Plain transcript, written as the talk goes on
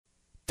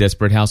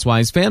Desperate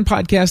Housewives Fan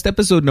Podcast,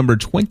 episode number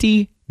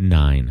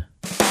 29.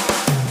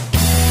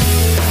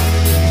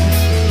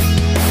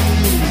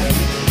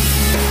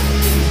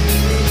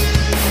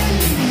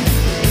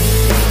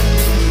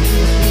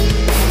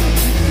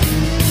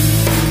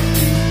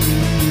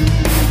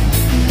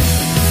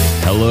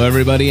 Hello,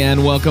 everybody,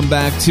 and welcome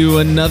back to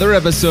another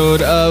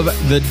episode of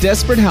the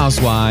Desperate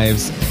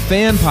Housewives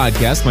Fan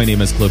Podcast. My name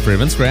is Cliff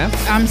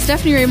Ravenscraft. I'm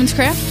Stephanie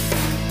Ravenscraft.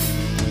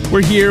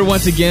 We're here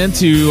once again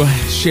to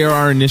share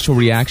our initial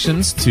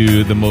reactions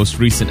to the most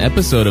recent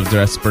episode of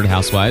Desperate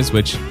Housewives,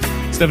 which,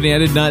 Stephanie, I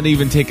did not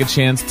even take a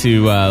chance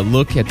to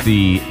look at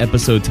the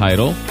episode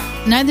title.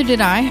 Neither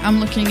did I. I'm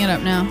looking it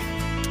up now.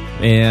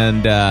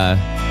 And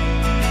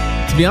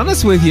to be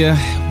honest with you,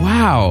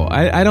 wow,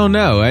 I don't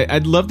know.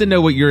 I'd love to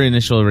know what your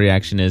initial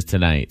reaction is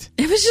tonight.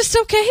 It was just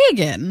okay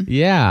again.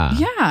 Yeah.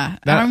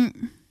 Yeah.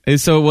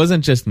 So it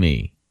wasn't just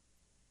me.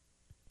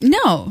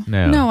 No,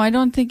 I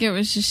don't think it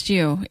was just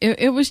you.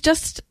 It was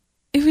just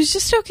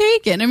okay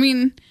again. I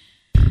mean,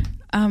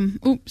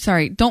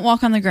 sorry, Don't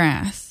Walk on the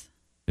Grass.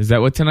 Is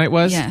that what tonight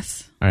was?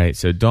 Yes. All right,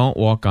 so Don't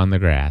Walk on the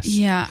Grass.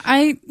 Yeah,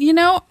 I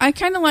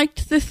kind of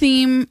liked the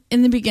theme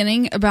in the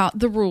beginning about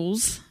the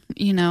rules,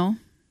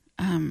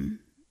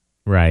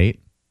 right.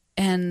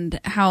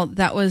 And how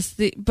that was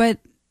but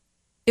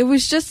it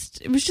was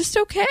just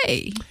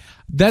okay.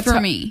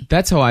 For me.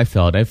 That's how I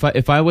felt.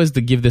 If I was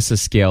to give this a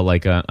scale,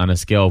 like on a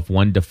scale of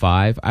 1 to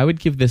 5, I would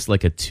give this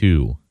like a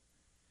 2.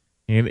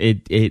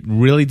 It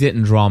really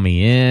didn't draw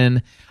me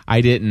in.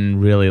 I didn't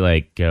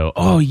really go,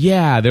 oh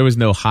yeah, there was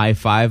no high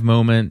five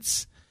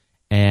moments.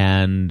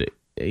 And,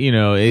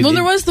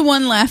 there was the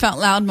one laugh out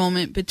loud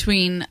moment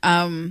between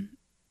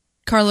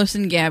Carlos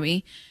and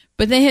Gabby,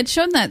 but they had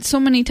shown that so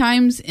many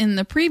times in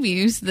the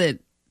previews that.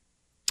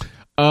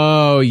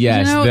 Oh,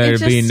 yes. There'd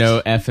be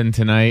no effing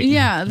tonight.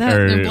 Yeah,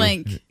 the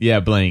blank. Yeah,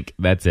 blank.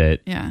 That's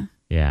it. Yeah.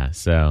 Yeah,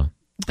 so.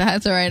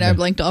 That's all right. I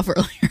blinked off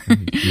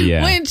earlier.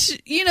 Yeah. Which,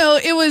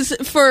 it was,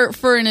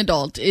 for an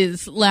adult,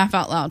 is laugh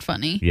out loud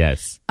funny.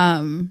 Yes.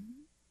 Or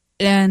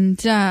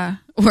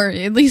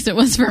at least it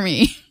was for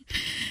me.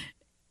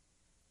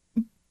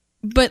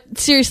 But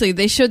seriously,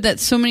 they showed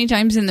that so many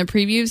times in the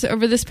previews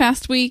over this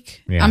past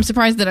week. Yeah. I'm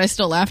surprised that I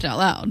still laughed out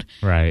loud.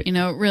 Right.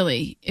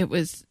 Really, it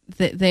was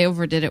they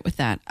overdid it with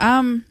that.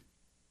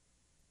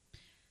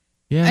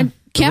 Yeah.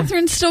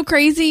 Catherine's still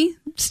crazy,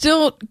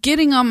 still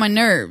getting on my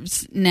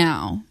nerves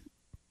now.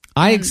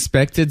 I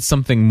expected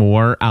something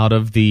more out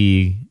of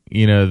the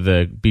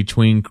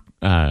between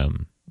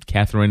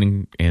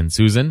Catherine and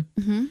Susan.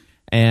 Mm-hmm.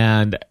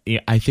 And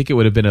I think it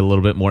would have been a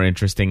little bit more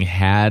interesting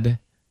had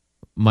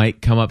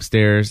Mike come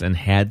upstairs and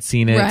had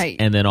seen it, right,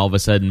 and then all of a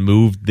sudden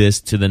moved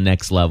this to the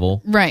next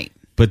level. Right.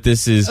 But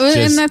this is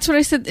and that's what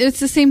I said. It's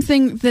the same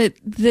thing that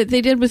they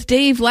did with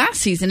Dave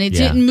last season. It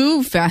didn't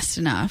move fast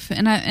enough,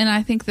 and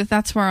I think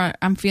that's where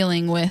I'm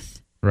feeling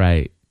with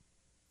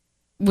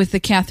the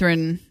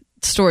Catherine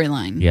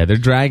storyline. Yeah, they're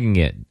dragging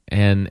it,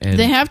 and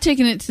they have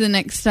taken it to the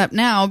next step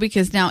now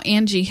because now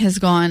Angie has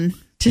gone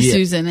to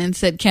Susan and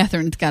said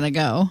Catherine's got to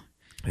go.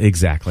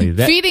 Exactly.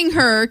 Feeding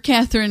her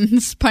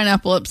Catherine's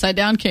pineapple upside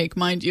down cake,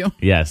 mind you.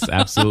 Yes,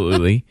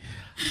 absolutely.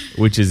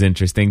 Which is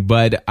interesting.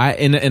 But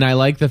I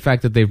like the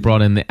fact that they've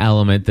brought in the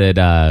element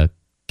that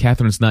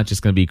Catherine's not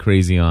just going to be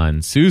crazy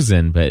on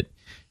Susan, but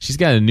she's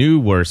got a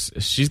new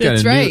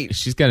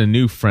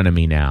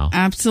frenemy now.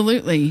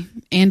 Absolutely.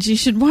 Angie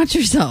should watch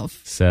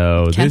herself.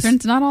 So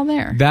Catherine's not all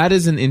there. That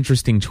is an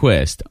interesting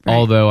twist. Right.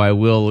 Although I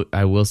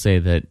will say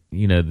that,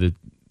 the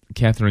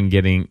Catherine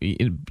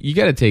you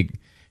got to take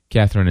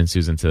Catherine and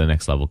Susan to the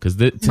next level because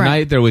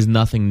tonight there was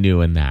nothing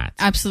new in that.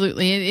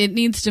 Absolutely. It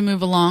needs to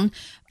move along,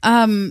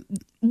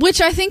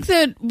 which I think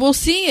that we'll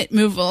see it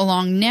move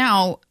along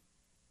now.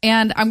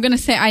 And I'm going to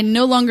say I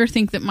no longer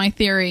think that my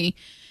theory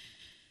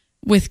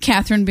with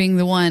Catherine being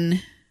the one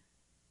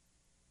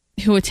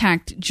who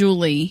attacked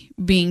Julie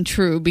being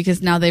true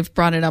because now they've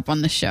brought it up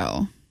on the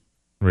show.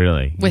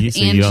 Really? With so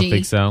Angie. You don't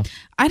think so?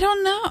 I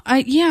don't know.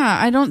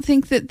 I don't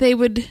think that they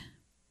would.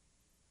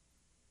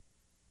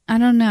 I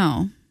don't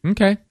know.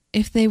 Okay.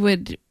 If they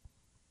would,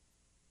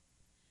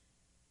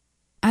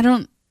 I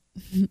don't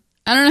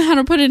know how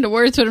to put into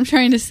words what I'm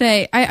trying to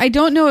say. I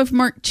don't know if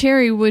Mark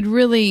Cherry would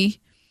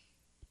really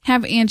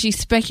have Angie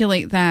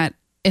speculate that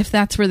if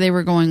that's where they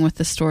were going with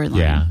the storyline.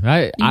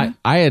 Yeah,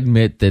 I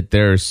admit that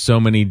there are so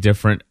many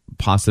different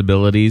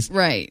possibilities,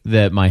 right,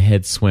 that my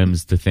head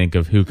swims to think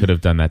of who could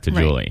have done that to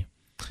Julie.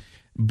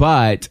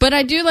 But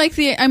I do like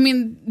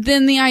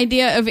then the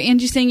idea of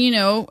Angie saying,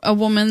 a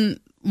woman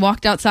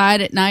walked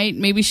outside at night.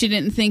 Maybe she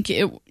didn't think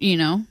it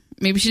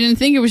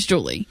was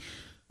Julie.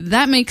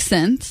 That makes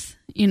sense,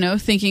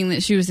 thinking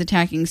that she was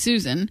attacking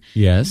Susan.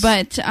 Yes.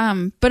 But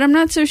I'm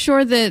not so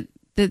sure that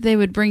they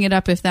would bring it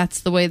up if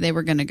that's the way they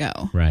were going to go.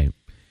 Right.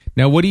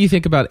 Now, what do you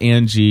think about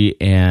Angie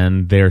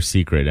and their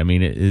secret? I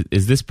mean,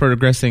 is this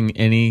progressing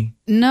any?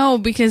 No,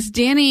 because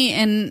Danny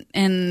and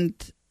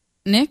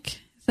Nick,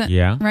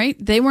 right?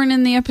 They weren't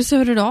in the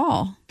episode at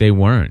all. They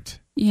weren't.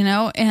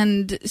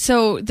 And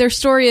so their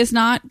story is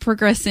not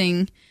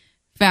progressing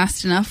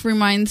fast enough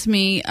reminds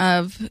me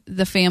of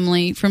the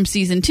family from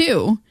season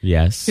 2.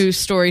 Yes. Whose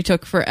story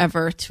took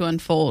forever to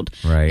unfold.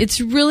 Right. It's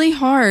really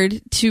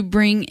hard to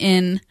bring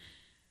in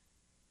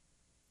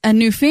a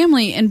new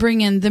family and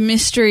bring in the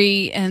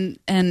mystery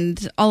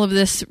and all of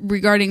this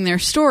regarding their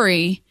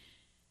story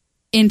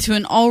into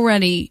an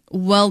already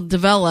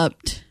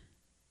well-developed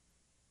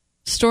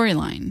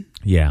storyline.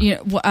 Yeah.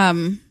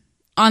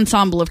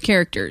 Ensemble of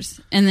characters,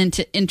 and then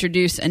to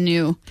introduce a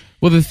new.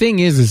 Well, the thing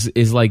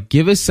is like,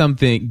 give us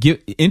something,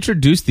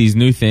 introduce these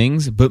new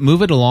things, but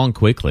move it along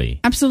quickly.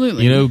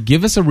 Absolutely.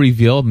 Give us a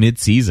reveal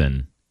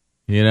mid-season,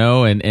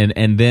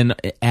 and then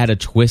add a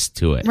twist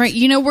to it. Right.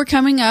 We're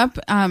coming up.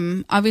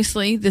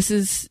 Obviously, this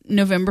is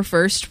November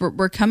 1st.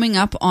 We're coming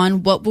up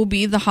on what will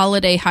be the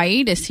holiday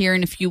hiatus here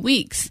in a few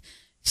weeks.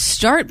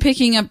 Start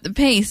picking up the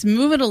pace,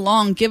 move it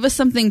along, give us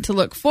something to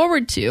look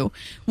forward to.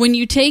 When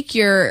you take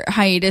your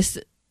hiatus,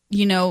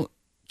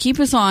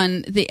 keep us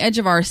on the edge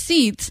of our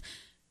seats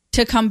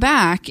to come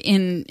back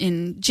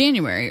in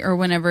January or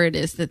whenever it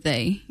is that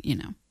they,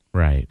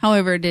 right.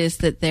 However it is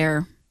that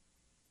their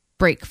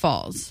break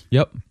falls.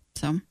 Yep.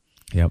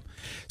 Yep.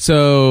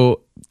 So,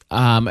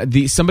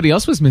 somebody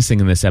else was missing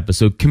in this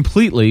episode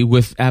completely,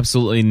 with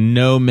absolutely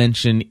no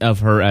mention of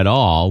her at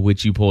all,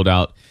 which you pulled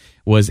out,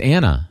 was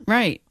Anna.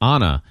 Right.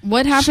 Anna.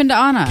 What happened to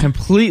Anna?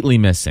 Completely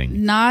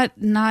missing. Not.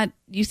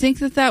 You think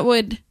that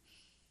would.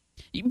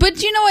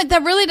 But you know what?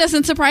 That really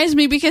doesn't surprise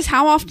me, because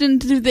how often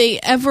do they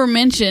ever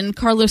mention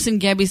Carlos and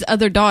Gabby's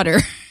other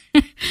daughter?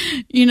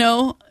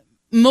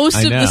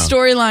 Most of the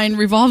storyline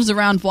revolves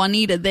around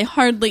Juanita. They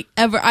hardly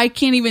ever. I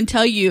can't even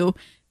tell you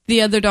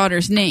the other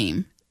daughter's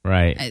name.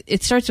 Right.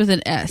 It starts with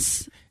an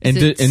S. And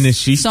is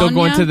she still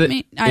going to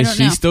the? Is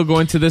she still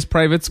going to this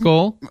private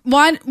school?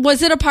 What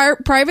was it? A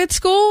private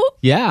school?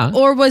 Yeah.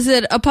 Or was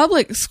it a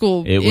public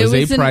school? It was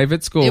a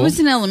private school. It was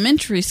an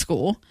elementary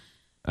school.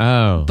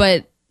 Oh.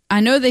 But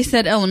I know they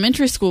said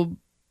elementary school,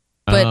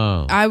 but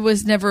I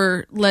was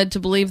never led to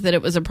believe that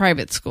it was a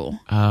private school.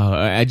 Oh,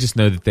 I just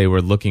know that they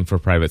were looking for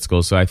private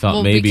schools, so I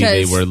thought maybe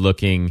they were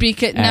looking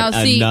at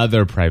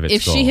another private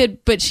school.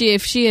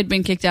 If she had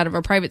been kicked out of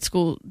a private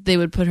school, they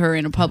would put her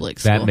in a public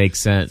school. That makes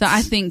sense. So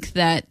I think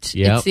that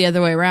it's the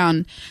other way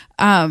around.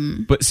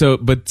 But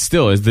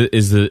still, is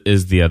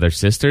the other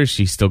sister? Is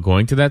she still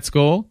going to that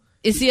school?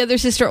 Is the other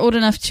sister old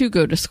enough to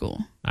go to school?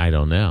 I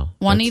don't know.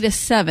 Juanita's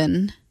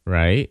 7.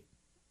 Right.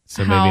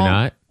 So maybe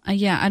not.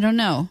 I don't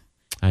know.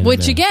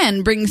 Which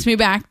again brings me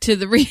back to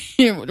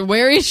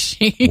where is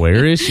she?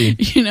 Where is she?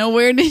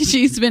 Where did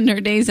she spend her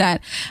days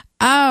at?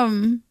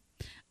 I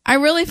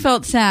really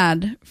felt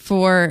sad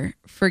for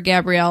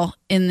Gabrielle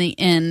in the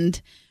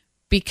end,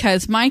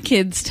 because my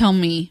kids tell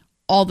me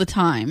all the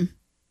time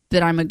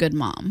that I'm a good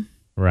mom.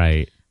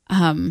 Right.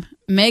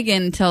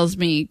 Megan tells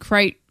me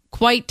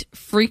quite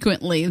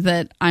frequently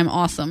that I'm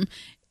awesome.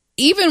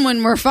 Even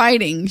when we're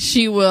fighting,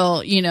 she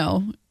will,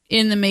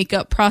 in the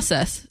makeup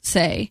process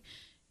say,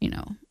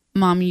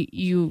 Mom,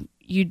 you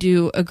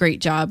do a great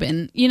job.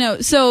 And,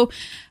 so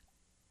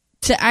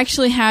to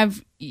actually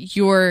have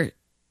your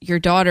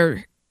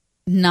daughter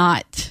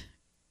not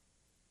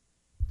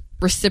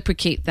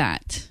reciprocate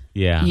that.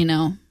 Yeah.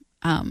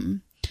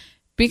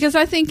 Because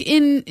I think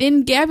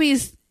in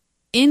Gabby's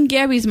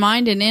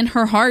mind and in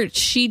her heart,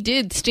 she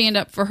did stand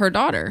up for her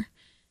daughter.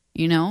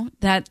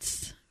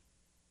 That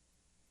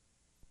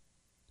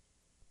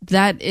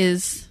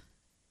is,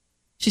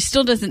 she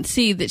still doesn't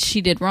see that she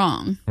did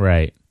wrong.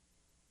 Right.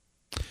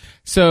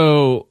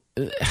 So,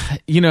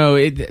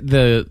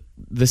 the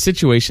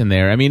situation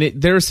there, I mean,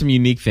 there are some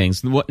unique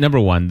things. Number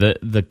one,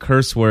 the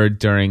curse word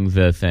during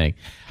the thing.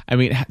 I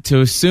mean,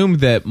 to assume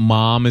that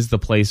mom is the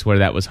place where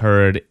that was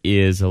heard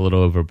is a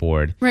little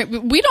overboard. Right.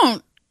 But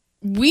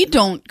we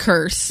don't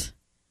curse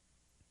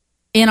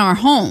in our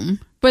home,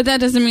 but that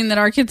doesn't mean that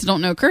our kids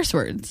don't know curse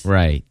words.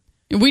 Right.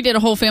 We did a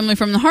whole Family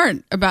from the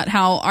Heart about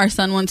how our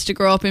son wants to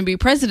grow up and be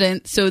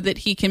president so that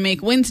he can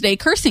make Wednesday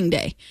cursing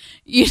day,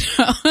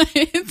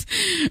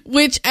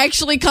 which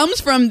actually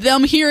comes from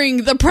them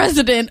hearing the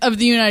president of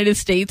the United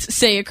States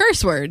say a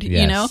curse word,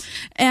 yes.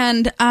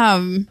 And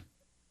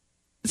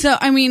so,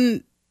 I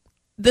mean,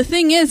 the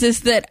thing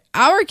is that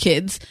our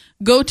kids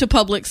go to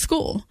public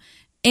school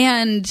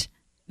and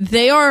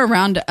they are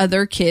around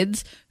other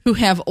kids who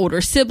have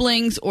older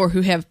siblings or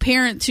who have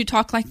parents who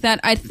talk like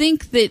that. I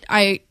think that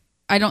I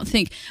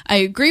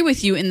agree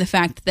with you in the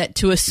fact that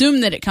to assume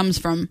that it comes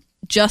from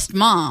just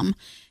mom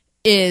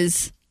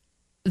is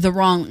the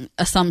wrong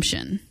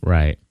assumption.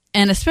 Right.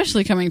 And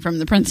especially coming from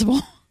the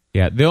principal.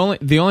 Yeah.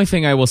 The only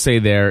thing I will say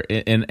there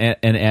and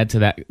add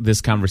to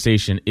this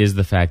conversation is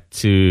the fact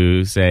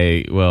to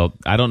say, well,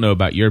 I don't know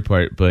about your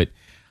part, but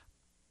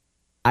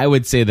I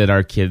would say that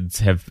our kids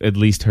have at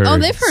least heard. Oh,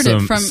 they've heard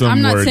it from.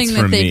 I'm not saying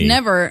that they've me.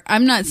 never.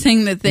 I'm not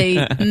saying that they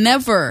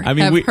never I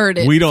mean, have heard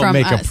it. We don't from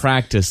make us, a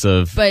practice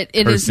of, but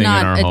it is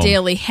not a home.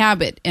 daily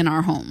habit in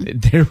our home.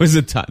 There was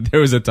a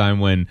time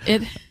when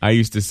I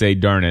used to say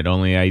 "darn it,"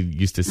 only I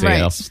used to say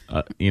right. else,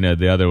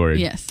 the other word.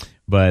 Yes,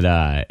 but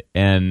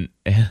and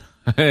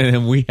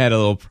we had a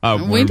little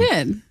problem. We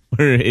did.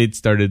 where it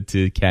started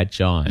to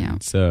catch on. Yeah.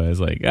 So I was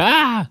like,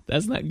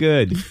 that's not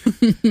good.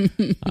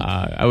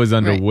 I was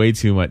under way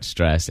too much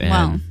stress. And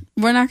well,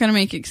 we're not going to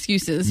make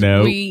excuses.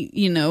 No.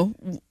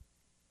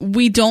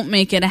 We don't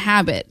make it a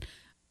habit,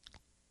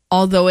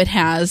 although it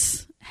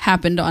has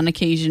happened on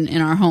occasion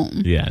in our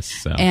home. Yes.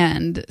 So.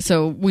 And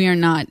so we are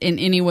not in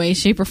any way,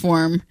 shape, or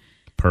form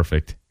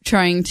perfect.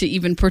 Trying to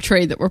even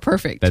portray that we're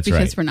perfect. That's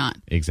because right. we're not.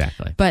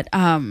 Exactly. But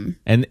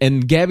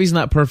and Gabby's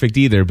not perfect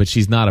either, but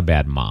she's not a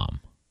bad mom.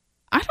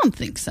 I don't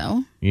think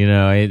so.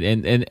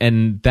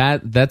 And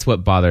that's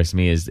what bothers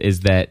me is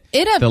that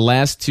the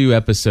last 2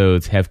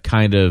 episodes have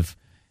kind of,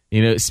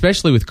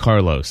 especially with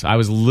Carlos. I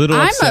was a little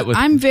upset with.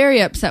 I'm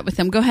very upset with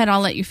him. Go ahead, I'll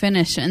let you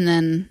finish, and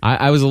then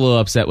I was a little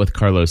upset with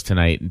Carlos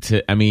tonight.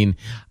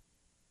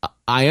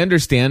 I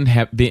understand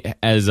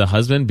as a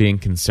husband being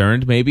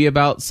concerned maybe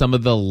about some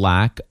of the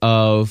lack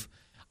of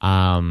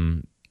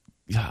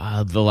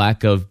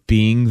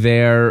being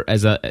there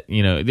as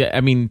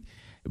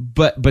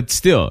but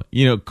still,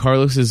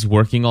 Carlos is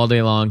working all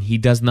day long. He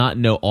does not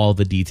know all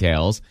the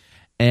details.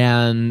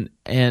 And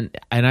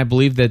I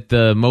believe that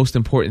the most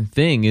important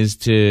thing is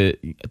to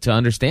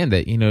understand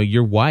that,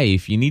 your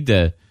wife, you need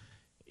to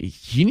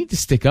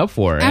stick up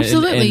for her.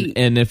 Absolutely.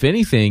 And if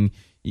anything,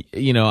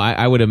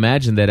 I would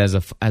imagine that as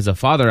a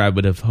father, I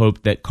would have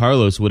hoped that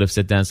Carlos would have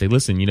sat down and say,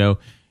 listen,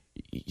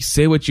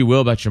 say what you will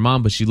about your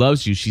mom, but she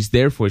loves you. She's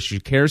there for you. She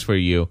cares for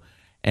you.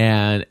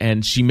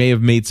 And she may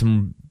have made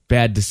some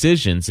bad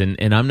decisions.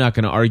 And I'm not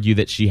going to argue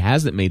that she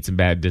hasn't made some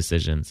bad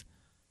decisions,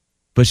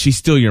 but she's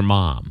still your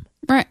mom.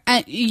 Right.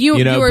 You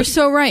are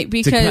so right,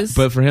 because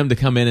but for him to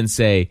come in and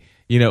say,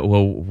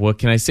 well, what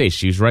can I say?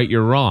 She's right,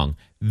 you're wrong.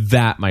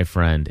 That, my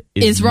friend,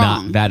 is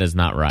wrong. That is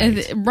not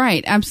right.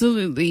 Right,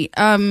 absolutely.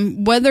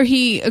 Whether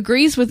he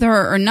agrees with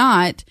her or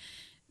not,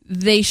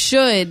 they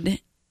should.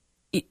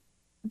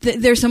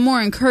 There's a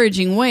more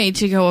encouraging way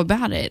to go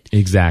about it.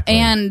 Exactly.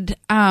 And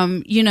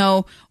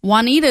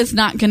Juanita's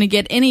not going to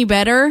get any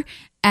better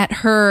at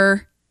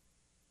her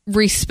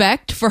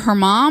respect for her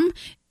mom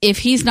if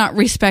he's not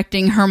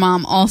respecting her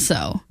mom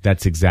also.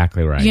 That's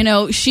exactly right.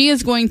 She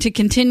is going to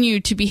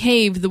continue to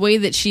behave the way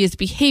that she is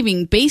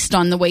behaving based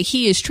on the way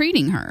he is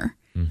treating her.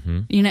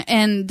 Mm-hmm.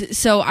 And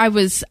so I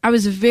was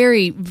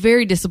very,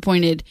 very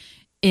disappointed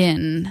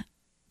in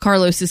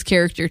Carlos's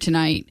character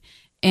tonight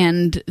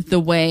and the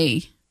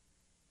way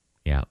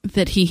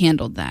that he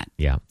handled that.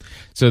 Yeah.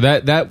 So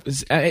that's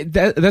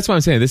what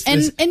I'm saying.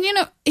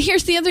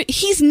 Here's the other,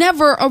 he's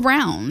never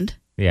around.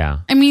 Yeah.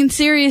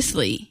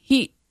 Seriously,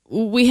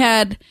 we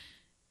had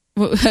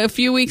a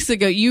few weeks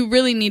ago, you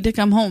really need to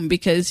come home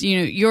because,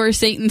 you're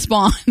Satan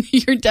spawn,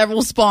 you're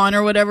devil spawn,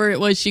 or whatever it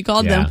was she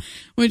called them,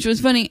 which was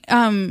funny.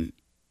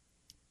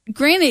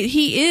 Granted,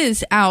 he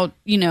is out,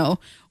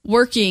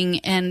 working,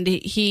 and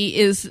he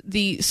is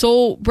the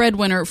sole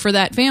breadwinner for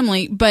that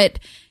family, but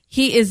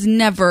he is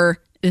never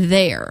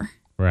there.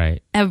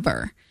 Right.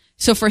 Ever.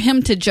 So for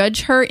him to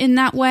judge her in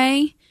that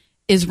way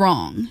is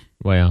wrong.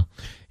 Well,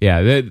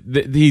 yeah,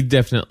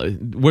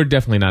 we're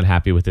definitely not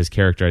happy with this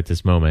character at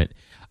this moment.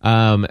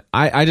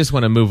 I just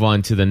want to move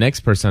on to the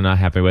next person I'm not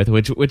happy with,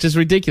 which is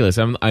ridiculous.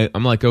 I'm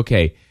like,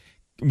 okay,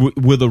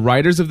 will the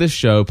writers of this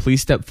show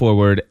please step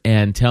forward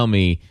and tell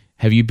me,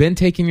 have you been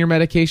taking your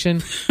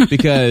medication?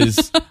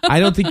 Because I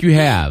don't think you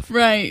have.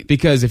 Right.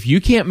 Because if you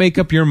can't make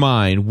up your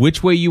mind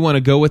which way you want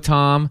to go with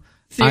Tom,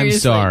 seriously. I'm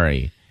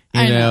sorry.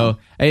 I know.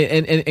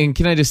 And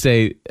can I just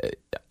say,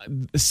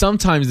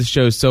 sometimes the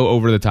show is so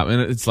over the top,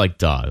 and it's like,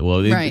 duh.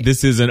 Well,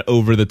 this is an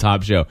over the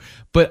top show,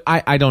 but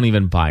I don't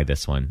even buy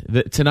this one.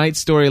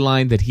 Tonight's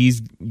storyline that he's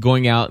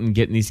going out and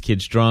getting these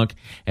kids drunk,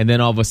 and then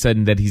all of a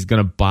sudden that he's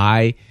going to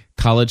buy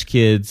college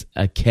kids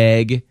a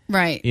keg.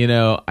 Right.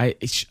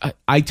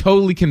 I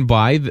totally can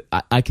buy.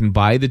 I can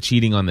buy the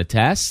cheating on the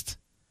test.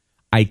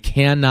 I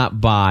cannot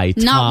buy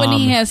Tom. Not when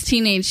he has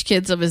teenage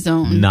kids of his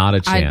own. Not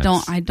a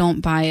chance. I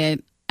don't buy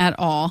it at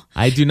all.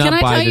 I do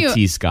not buy the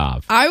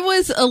T-Scov. I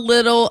was a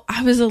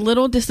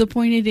little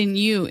disappointed in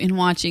you in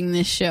watching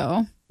this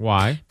show.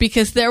 Why?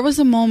 Because there was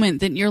a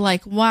moment that you're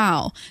like,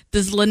 wow,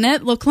 does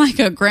Lynette look like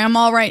a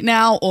grandma right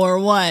now or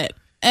what?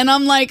 And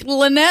I'm like,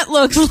 Lynette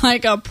looks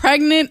like a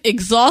pregnant,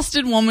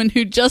 exhausted woman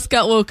who just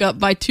got woke up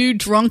by 2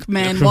 drunk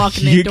men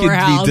walking into her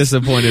house. You could be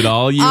disappointed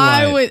all you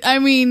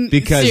want.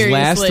 Because seriously.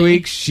 Last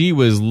week she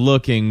was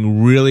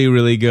looking really,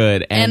 really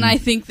good. And I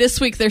think this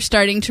week they're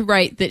starting to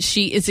write that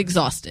she is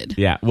exhausted.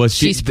 Yeah. Well,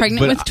 she's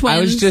pregnant with twins.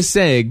 I was just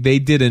saying, they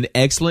did an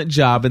excellent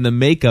job in the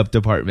makeup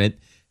department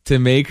to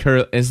make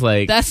her, it's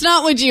like... That's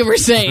not what you were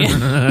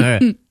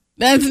saying.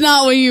 That's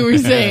not what you were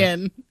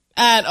saying.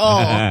 At all.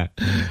 All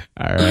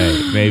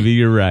right. Maybe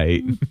you're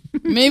right.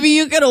 Maybe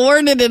you could have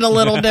worded it a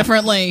little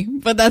differently,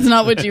 but that's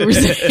not what you were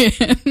saying.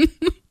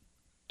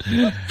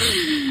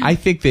 I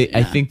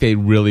think they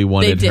really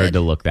wanted her to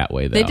look that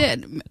way, though. They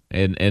did.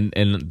 And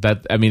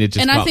that, it just...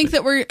 And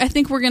I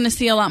think we're going to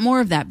see a lot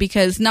more of that,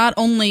 because not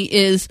only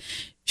is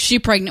she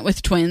pregnant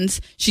with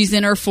twins, she's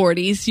in her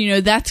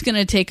 40s, that's going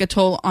to take a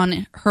toll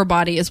on her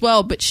body as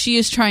well, but she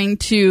is trying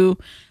to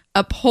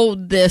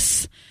uphold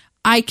this,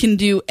 I can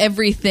do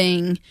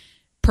everything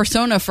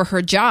persona for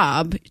her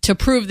job to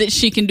prove that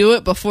she can do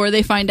it before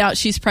they find out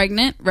she's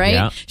pregnant, right?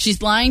 Yeah.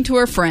 She's lying to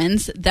her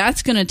friends.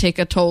 That's going to take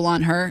a toll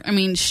on her. I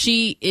mean,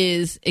 she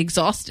is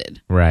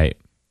exhausted. Right.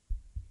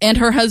 And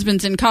her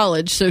husband's in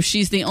college, so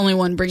she's the only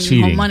one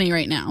bringing home money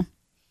right now.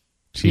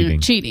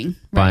 Cheating. Right.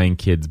 Buying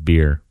kids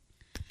beer.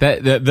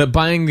 The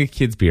buying the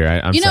kids beer.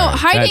 I'm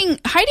sorry.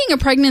 Hiding a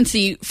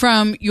pregnancy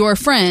from your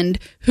friend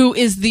who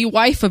is the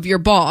wife of your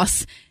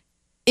boss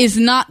is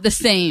not the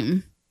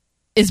same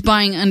as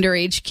buying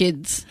underage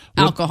kids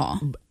alcohol.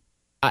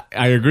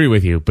 I agree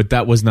with you, but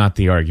that was not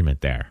the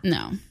argument there.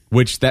 No.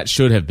 Which that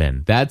should have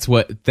been. That's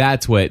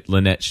what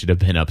Lynette should have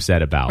been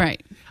upset about.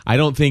 Right. I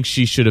don't think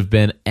she should have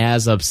been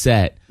as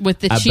upset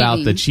with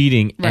about the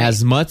cheating right.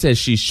 as much as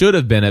she should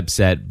have been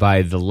upset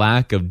by the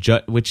lack of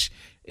which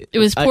it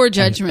was poor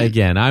judgment.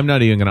 Again, I'm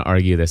not even going to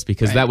argue this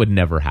because that would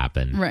never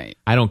happen. Right.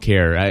 I don't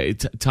care. I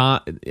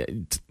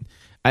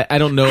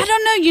don't know. I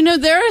don't know. You know,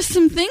 there are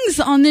some things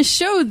on this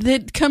show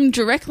that come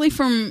directly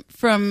from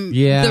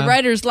the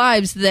writers'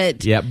 lives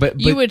that but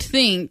you would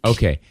think.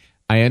 Okay,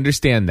 I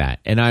understand that.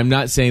 And I'm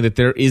not saying that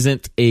there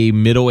isn't a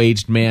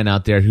middle-aged man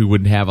out there who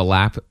would have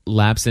a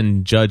lapse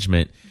in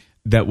judgment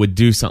that would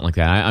do something like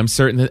that. I'm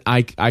certain that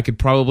I could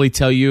probably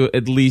tell you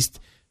at least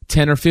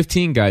 10 or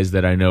 15 guys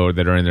that I know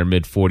that are in their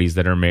mid-40s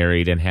that are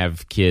married and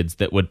have kids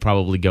that would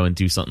probably go and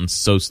do something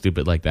so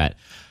stupid like that.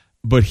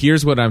 But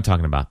here's what I'm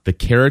talking about. The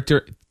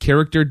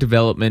character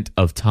development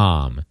of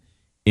Tom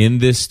in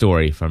this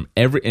story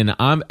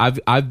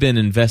I've been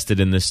invested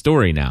in this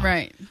story now.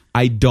 Right.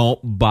 I don't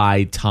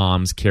buy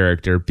Tom's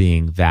character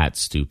being that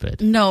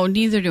stupid. No,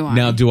 neither do I.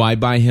 Now, do I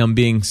buy him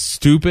being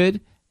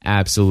stupid?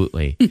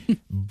 Absolutely.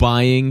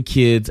 Buying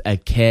kids a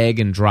keg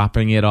and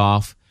dropping it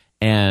off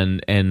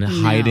and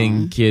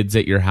hiding kids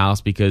at your house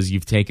because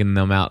you've taken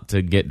them out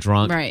to get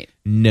drunk. Right.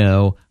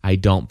 No, I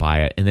don't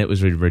buy it. And it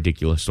was a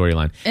ridiculous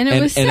storyline. And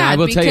it was sad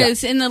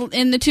because in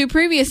the two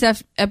previous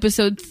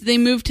episodes, they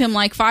moved him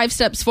like 5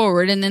 steps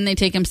forward and then they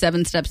take him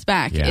 7 steps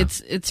back. Yeah.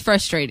 It's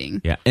frustrating.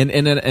 Yeah.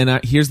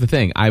 And here's the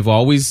thing.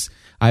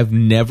 I've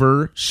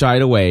never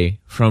shied away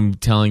from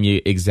telling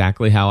you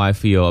exactly how I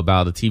feel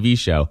about a TV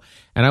show.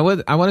 And I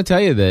want to tell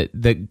you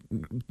that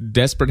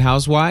Desperate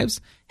Housewives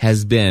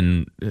has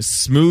been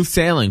smooth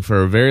sailing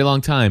for a very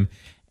long time.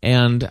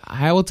 And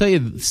I will tell you,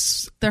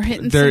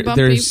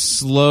 they're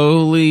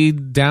slowly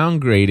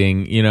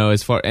downgrading, you know,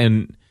 as far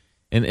and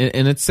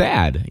it's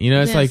sad, you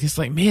know. It's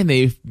like man,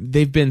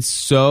 they've been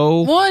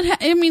so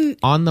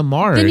on the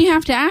mark. Then you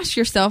have to ask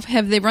yourself,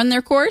 have they run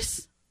their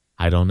course?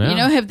 I don't know. You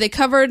know, have they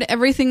covered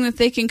everything that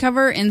they can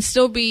cover and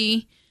still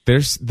be?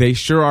 They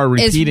sure are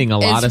repeating a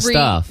lot of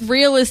stuff.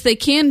 Real as they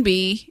can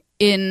be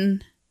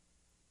in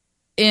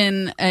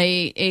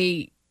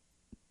a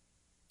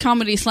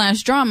comedy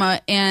 /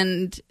 drama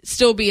and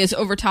still be as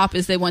over top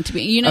as they want to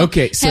be. You know,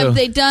 okay, so, have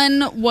they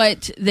done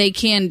what they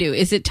can do?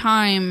 Is it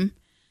time?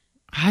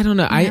 I don't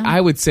know. I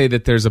would say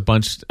that there's a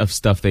bunch of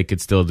stuff they could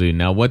still do.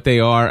 Now, what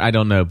they are, I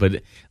don't know.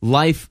 But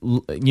life,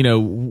 you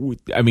know,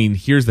 I mean,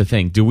 here's the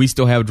thing. Do we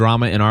still have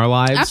drama in our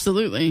lives?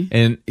 Absolutely.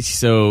 And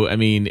so, I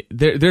mean,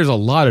 there's a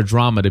lot of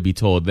drama to be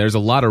told. There's a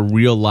lot of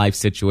real life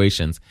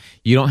situations.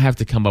 You don't have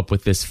to come up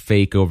with this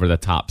fake over the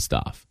top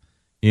stuff.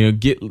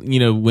 You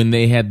know, when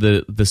they had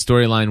the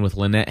storyline with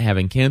Lynette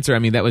having cancer, I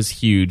mean, that was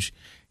huge.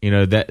 You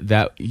know,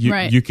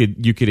 you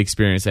could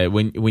experience that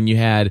when you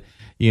had,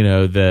 you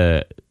know,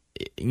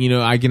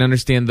 I can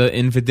understand the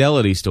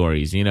infidelity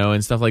stories, you know,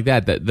 and stuff like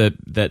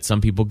that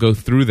some people go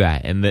through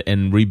that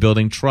and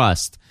rebuilding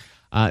trust,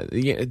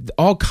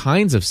 all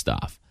kinds of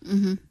stuff.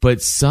 Mm-hmm.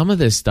 But some of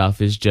this stuff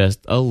is just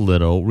a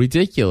little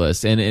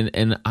ridiculous.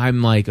 And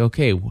I'm like,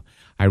 okay,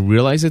 I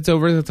realize it's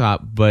over the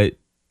top,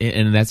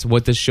 and that's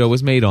what the show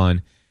was made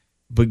on.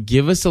 But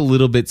give us a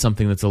little bit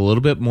something that's a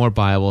little bit more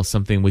viable,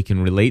 something we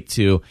can relate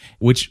to,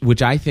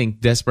 which I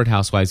think Desperate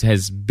Housewives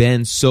has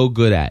been so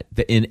good at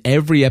in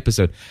every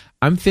episode.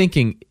 I'm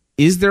thinking,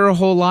 is there a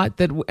whole lot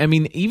that I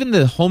mean? Even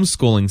the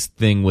homeschooling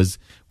thing was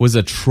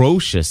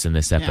atrocious in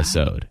this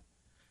episode. Yeah.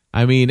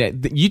 I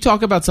mean, you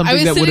talk about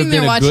something that would have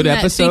been a good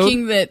episode.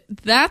 Thinking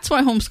that's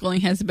why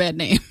homeschooling has a bad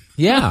name.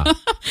 Yeah,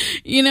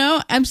 you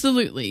know,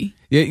 absolutely.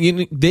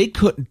 Yeah,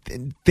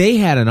 they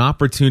had an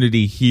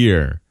opportunity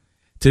here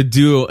to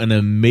do an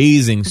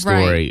amazing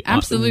story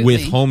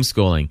with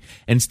homeschooling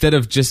instead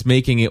of just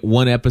making it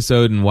one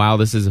episode and wow,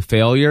 this is a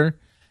failure.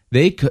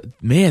 They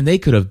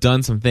could have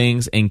done some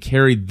things and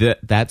carried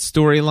that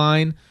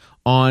storyline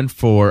on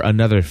for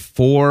another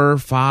 4,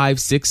 5,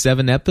 6,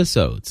 7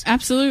 episodes.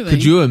 Absolutely.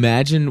 Could you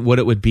imagine what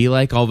it would be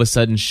like all of a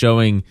sudden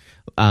showing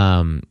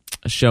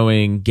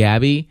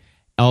Gabby?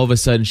 All of a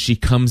sudden she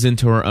comes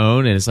into her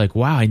own and it's like,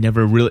 wow, I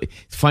never really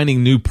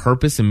finding new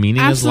purpose and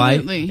meaning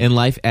in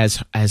life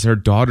as her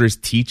daughter's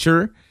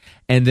teacher.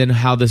 And then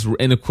how this,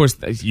 and of course,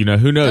 you know,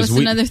 who knows?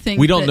 Another thing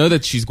we don't know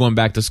that she's going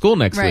back to school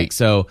next week.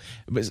 So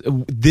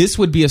this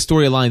would be a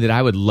storyline that I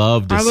would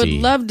love to see. I would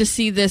love to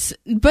see this,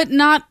 but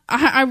not,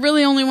 I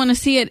really only want to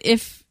see it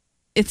if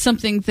it's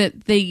something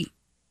that they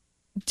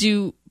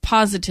do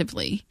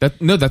positively.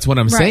 That's what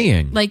I'm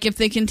saying. Like if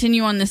they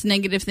continue on this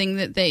negative thing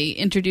that they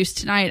introduced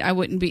tonight, I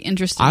wouldn't be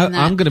interested in that.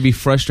 I'm going to be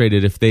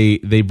frustrated if they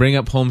bring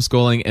up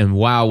homeschooling and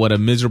wow, what a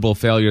miserable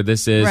failure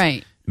this is.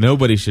 Right.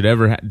 Nobody should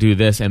ever do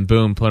this, and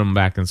boom, put them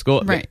back in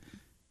school. Right.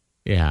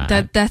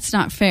 Yeah. That's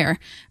not fair.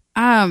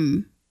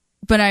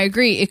 But I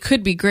agree, it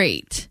could be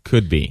great.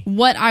 Could be.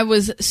 What I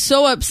was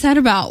so upset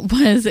about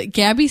was that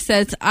Gabby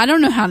says, I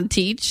don't know how to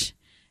teach.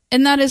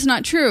 And that is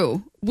not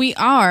true. We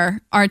are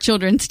our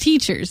children's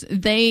teachers.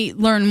 They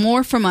learn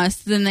more from us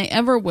than they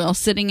ever will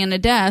sitting in a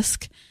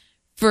desk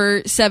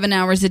for 7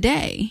 hours a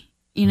day.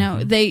 You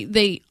know,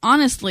 they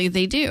honestly,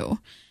 they do.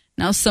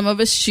 Now, some of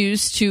us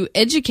choose to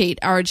educate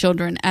our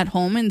children at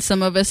home, and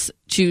some of us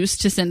choose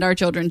to send our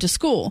children to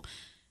school.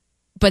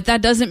 But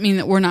that doesn't mean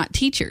that we're not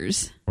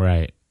teachers.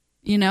 Right.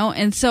 You know,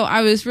 and so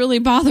I was really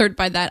bothered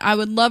by that. I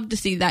would love to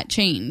see that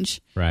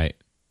change. Right.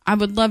 I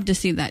would love to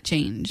see that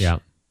change. Yeah.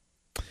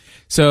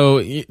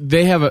 So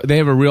they have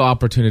a real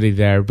opportunity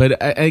there, but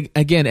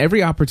again,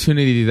 every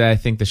opportunity that I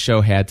think the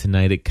show had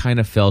tonight, it kind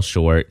of fell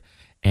short,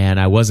 and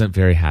I wasn't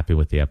very happy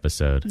with the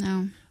episode.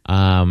 No.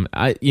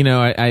 I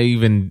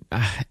even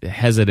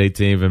hesitate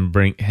to even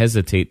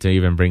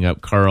bring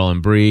up Carl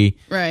and Bree.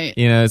 Right.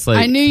 You know, it's like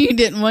I knew you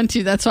didn't want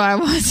to. That's why I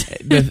was.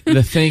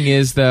 the thing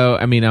is, though,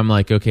 I mean, I'm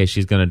like, okay,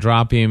 she's gonna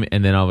drop him,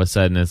 and then all of a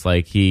sudden, it's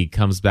like he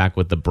comes back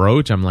with the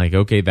brooch. I'm like,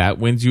 okay, that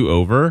wins you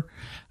over.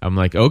 I'm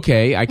like,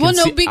 okay, I can. Well,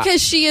 no,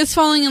 because she is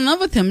falling in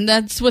love with him.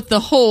 That's what the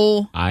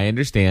whole. I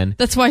understand.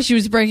 That's why she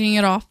was breaking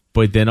it off.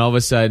 But then all of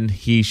a sudden,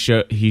 he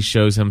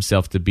shows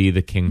himself to be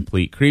the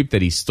complete creep,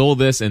 that he stole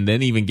this, and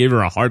then even gave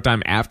her a hard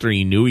time after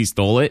he knew he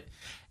stole it.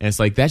 And it's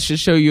like, that should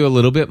show you a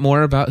little bit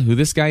more about who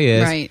this guy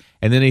is. Right.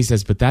 And then he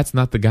says, but that's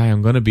not the guy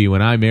I'm going to be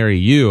when I marry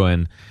you.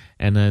 And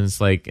then it's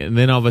like, and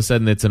then all of a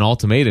sudden, it's an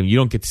ultimatum. You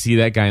don't get to see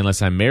that guy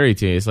unless I'm married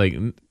to you. It's like.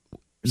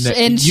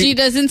 She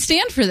doesn't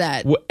stand for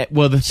that.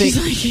 Well, the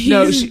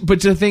thing,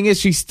 but the thing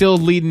is, she's still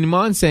leading him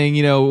on, saying,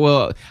 you know,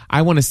 well,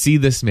 I want to see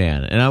this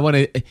man, and I want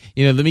to,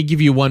 you know, let me give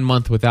you 1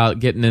 month without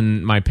getting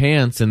in my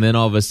pants, and then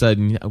all of a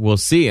sudden we'll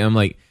see. And I'm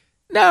like,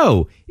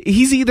 no,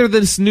 he's either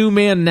this new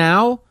man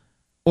now,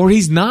 or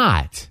he's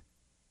not.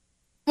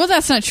 Well,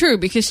 that's not true,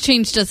 because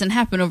change doesn't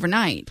happen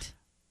overnight.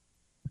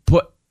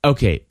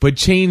 But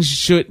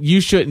change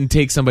you shouldn't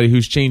take somebody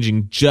who's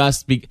changing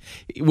just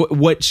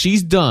what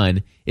she's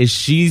done is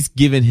she's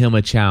given him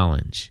a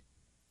challenge.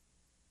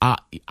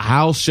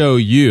 I'll show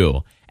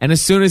you. And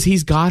as soon as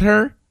he's got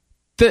her,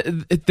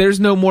 there's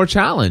no more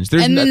challenge.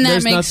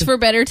 That makes for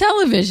better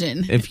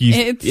television.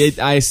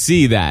 I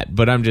see that,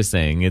 but I'm just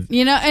saying.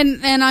 You know,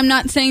 and I'm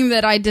not saying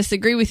that I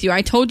disagree with you.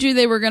 I told you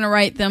they were going to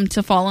write them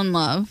to fall in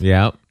love.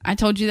 Yeah. I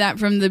told you that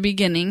from the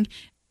beginning.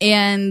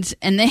 And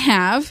they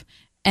have.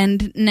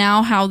 And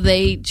now how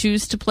they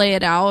choose to play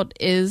it out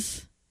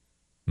is,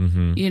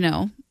 you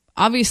know,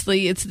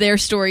 obviously it's their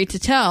story to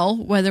tell.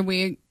 Whether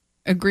we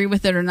agree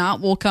with it or not,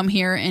 we'll come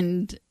here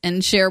and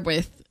share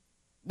with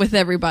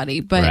everybody.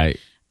 But, right.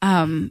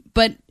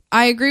 But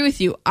I agree with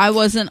you. I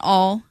wasn't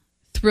all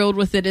thrilled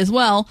with it as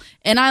well.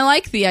 And I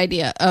like the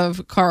idea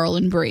of Carl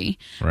and Bree.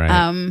 Right.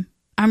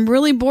 I'm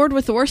really bored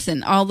with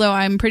Orson, although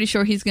I'm pretty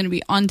sure he's going to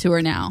be on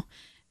tour now.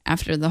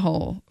 After the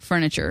whole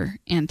furniture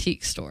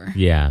antique store.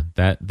 Yeah,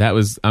 that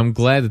was. I'm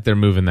glad that they're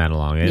moving that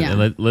along.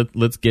 And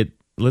let's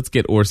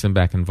get Orson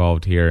back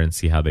involved here and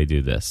see how they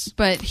do this.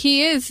 But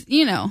he is,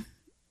 you know.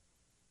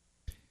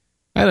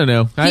 I don't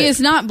know. He is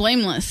not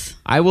blameless.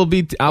 I'll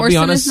be honest.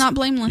 Orson is not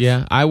blameless.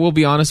 Yeah, I will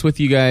be honest with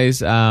you guys.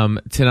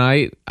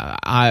 Tonight,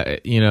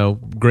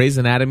 Grey's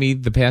Anatomy.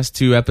 The past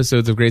 2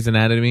 episodes of Grey's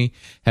Anatomy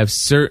have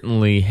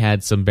certainly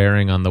had some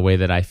bearing on the way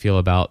that I feel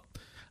about.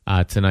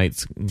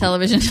 Tonight's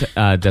television,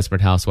 Desperate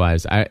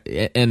Housewives.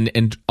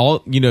 And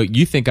all, you know,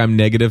 you think I'm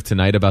negative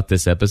tonight about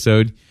this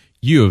episode.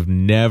 You have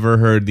never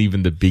heard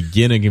even the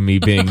beginning of me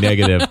being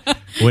negative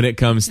when it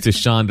comes to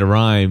Shonda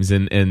Rhimes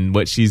and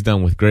what she's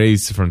done with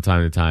Grace from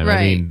time to time. Right.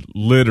 I mean,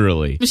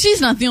 literally. But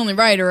she's not the only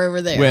writer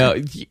over there. Well,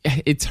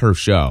 it's her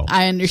show.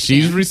 I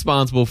understand. She's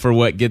responsible for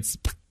what gets,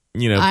 put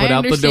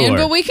out the door.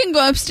 But we can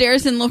go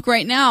upstairs and look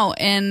right now,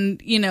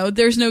 and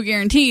there's no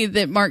guarantee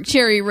that Mark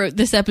Cherry wrote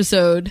this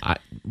episode.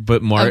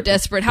 Of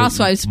Desperate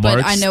Housewives,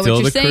 but I know what you're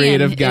saying. Still the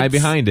creative guy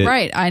behind it,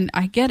 right?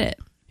 I get it.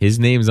 His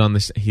name's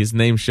his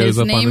name shows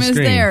up on the screen. His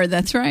name is there.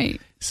 That's right.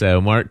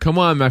 So, Mark, come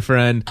on, my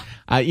friend.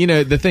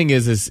 The thing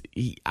is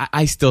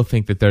I still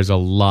think that there's a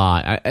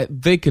lot.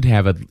 They could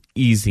have an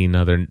easy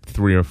another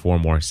 3 or 4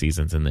 more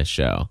seasons in this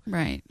show.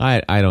 Right.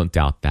 I don't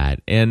doubt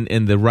that. And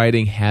the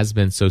writing has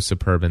been so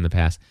superb in the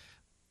past.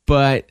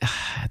 But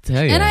I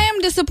tell you, and I am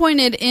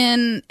disappointed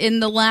in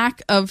the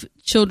lack of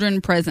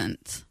children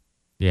present.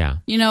 Yeah.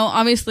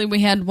 Obviously we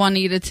had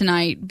Juanita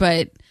tonight,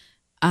 but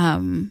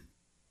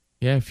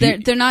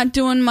they're not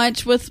doing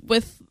much with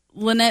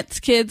Lynette's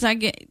kids. I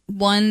get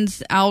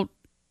one's out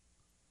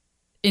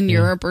in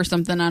Europe or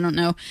something. I don't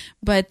know.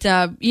 But,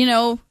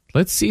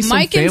 let's see some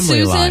Mike family and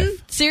Susan,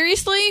 life.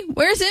 Seriously?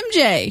 Where's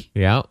MJ?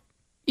 Yeah.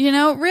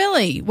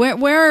 Really?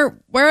 Where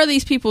are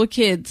these people with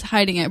kids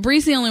hiding at?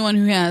 Bree's the only one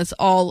who has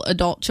all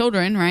adult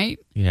children, right?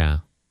 Yeah.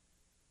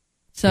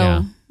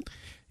 So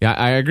Yeah,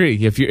 I agree.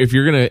 If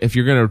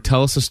you're gonna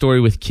tell us a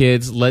story with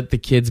kids, let the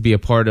kids be a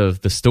part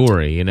of the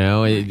story. You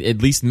know,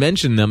 at least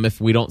mention them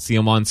if we don't see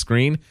them on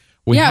screen.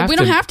 We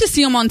don't have to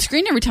see them on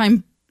screen every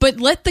time, but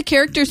let the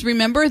characters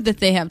remember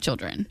that they have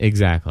children.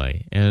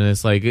 Exactly, and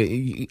it's like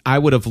I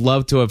would have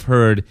loved to have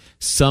heard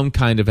some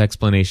kind of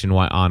explanation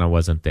why Anna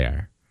wasn't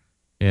there.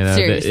 You know,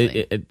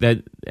 Seriously.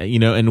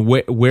 And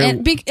where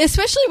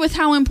especially with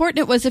how important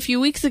it was a few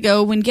weeks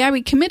ago when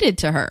Gabby committed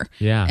to her.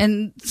 Yeah.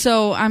 And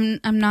so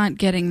I'm not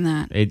getting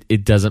that.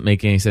 It doesn't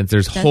make any sense.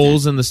 There's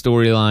holes in the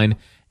storyline,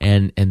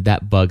 and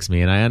that bugs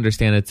me. And I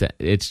understand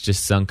it's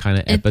just some kind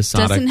of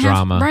episodic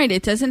drama. Right.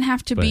 It doesn't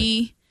have to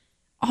be.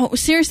 Oh,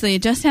 seriously,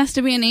 it just has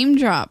to be a name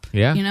drop.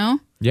 Yeah. You know?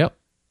 Yep.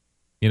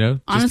 You know?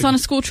 Anna's on a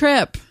school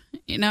trip.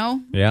 You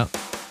know? Yeah.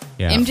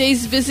 Yeah.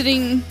 MJ's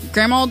visiting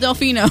Grandma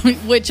Delfino,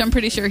 which I'm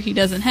pretty sure he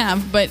doesn't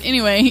have. But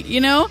anyway, you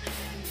know,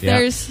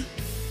 there's...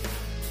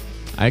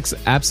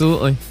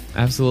 Absolutely.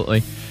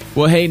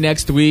 Well, hey,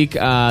 next week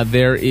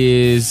there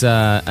is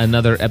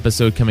another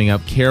episode coming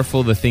up.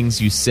 Careful the things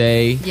you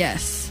say.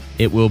 Yes.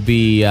 It will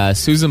be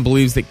Susan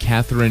believes that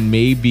Catherine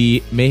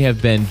may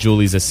have been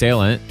Julie's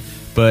assailant,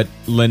 but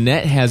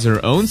Lynette has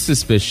her own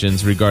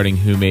suspicions regarding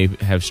who may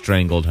have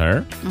strangled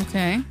her.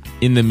 Okay.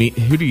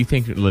 Who do you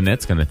think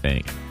Lynette's going to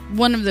think?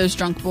 One of those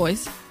drunk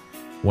boys.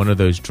 One of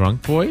those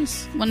drunk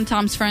boys? One of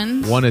Tom's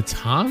friends. One of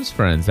Tom's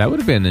friends. That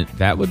would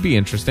be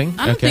interesting.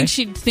 I don't think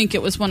she'd think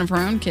it was one of her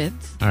own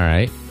kids. All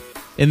right.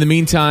 In the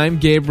meantime,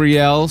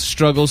 Gabrielle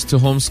struggles to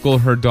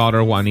homeschool her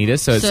daughter Juanita,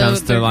 so it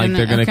sounds like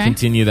they're going to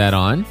continue that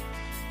on.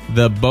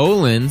 The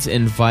Bolins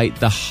invite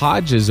the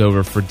Hodges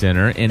over for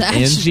dinner, and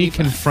Angie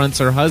confronts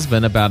her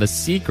husband about a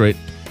secret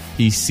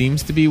he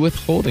seems to be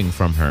withholding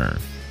from her.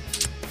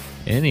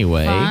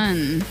 Anyway.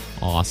 Fun.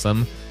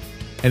 Awesome.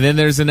 And then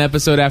there's an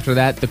episode after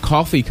that, The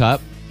Coffee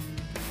Cup.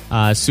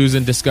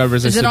 Susan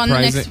discovers a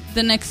surprising... Is it on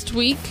the next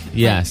week?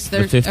 Yes, the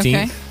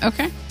 15th.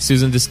 Okay.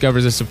 Susan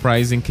discovers a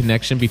surprising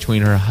connection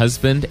between her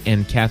husband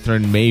and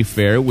Catherine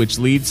Mayfair, which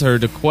leads her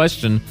to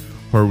question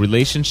her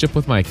relationship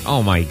with Mike.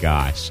 Oh my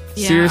gosh.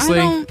 Yeah,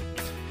 seriously?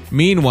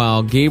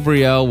 Meanwhile,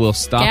 Gabrielle will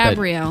stop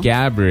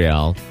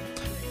Gabrielle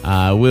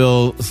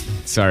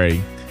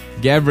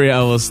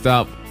will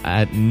stop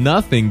at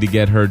nothing to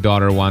get her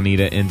daughter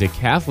Juanita into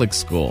Catholic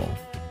school.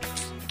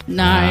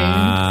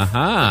 Nice.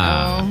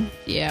 Uh-huh. Oh,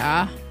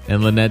 yeah.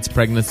 And Lynette's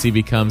pregnancy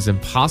becomes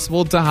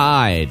impossible to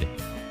hide.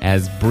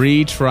 As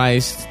Bree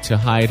tries to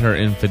hide her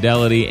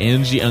infidelity,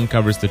 Angie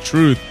uncovers the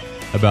truth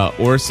about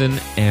Orson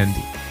and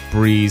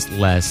Bree's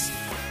less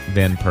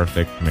than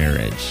perfect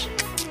marriage.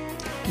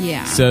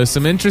 Yeah. So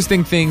some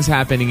interesting things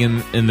happening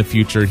in the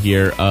future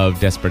here of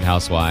Desperate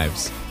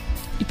Housewives.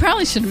 You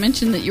probably should have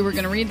mentioned that you were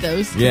going to read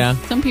those. Yeah.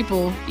 Some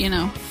people,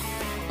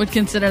 would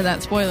consider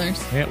that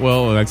spoilers. Yeah,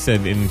 well, like I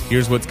said, and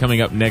here's what's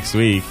coming up next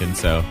week, and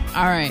so...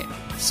 All right.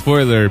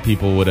 Spoiler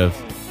people would have...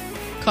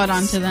 Caught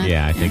on to that?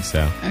 Yeah, I think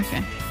so.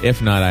 Okay.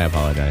 If not, I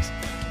apologize.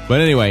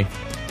 But anyway,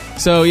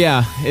 so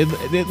yeah,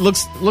 it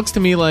looks to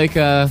me like,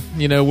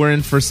 we're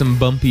in for some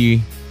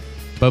bumpy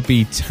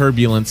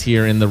turbulence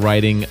here in the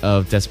writing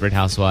of Desperate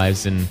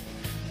Housewives, and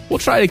we'll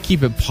try to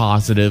keep it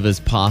positive as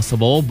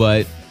possible,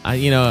 but...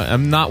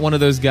 I'm not one of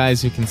those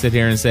guys who can sit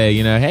here and say,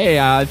 hey,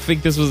 I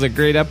think this was a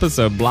great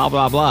episode, blah,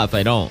 blah, blah, if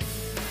I don't.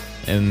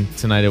 And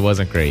tonight it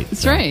wasn't great.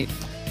 That's right.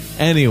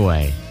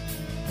 Anyway,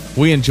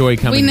 we enjoy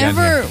coming down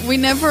here. We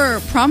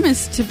never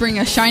promised to bring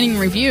a shining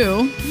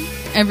review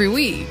every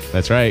week.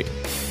 That's right.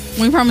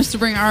 We promised to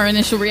bring our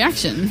initial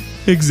reaction.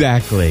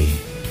 Exactly.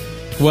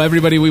 Well,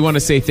 everybody, we want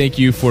to say thank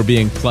you for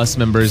being Plus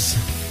members.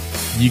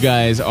 You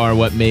guys are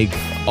what make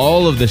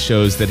all of the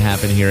shows that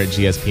happen here at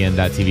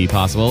gspn.tv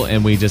possible,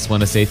 and we just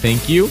want to say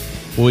thank you.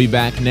 We'll be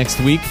back next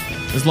week,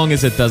 as long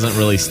as it doesn't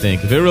really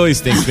stink. If it really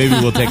stinks, maybe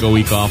we'll take a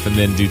week off and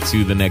then do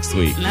 2 the next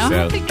week. No, I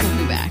don't think we'll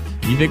be back.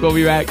 You think we'll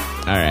be back?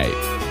 All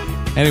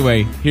right.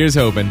 Anyway, here's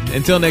hoping.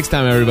 Until next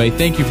time, everybody,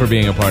 thank you for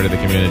being a part of the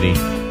community.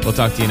 We'll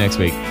talk to you next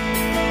week.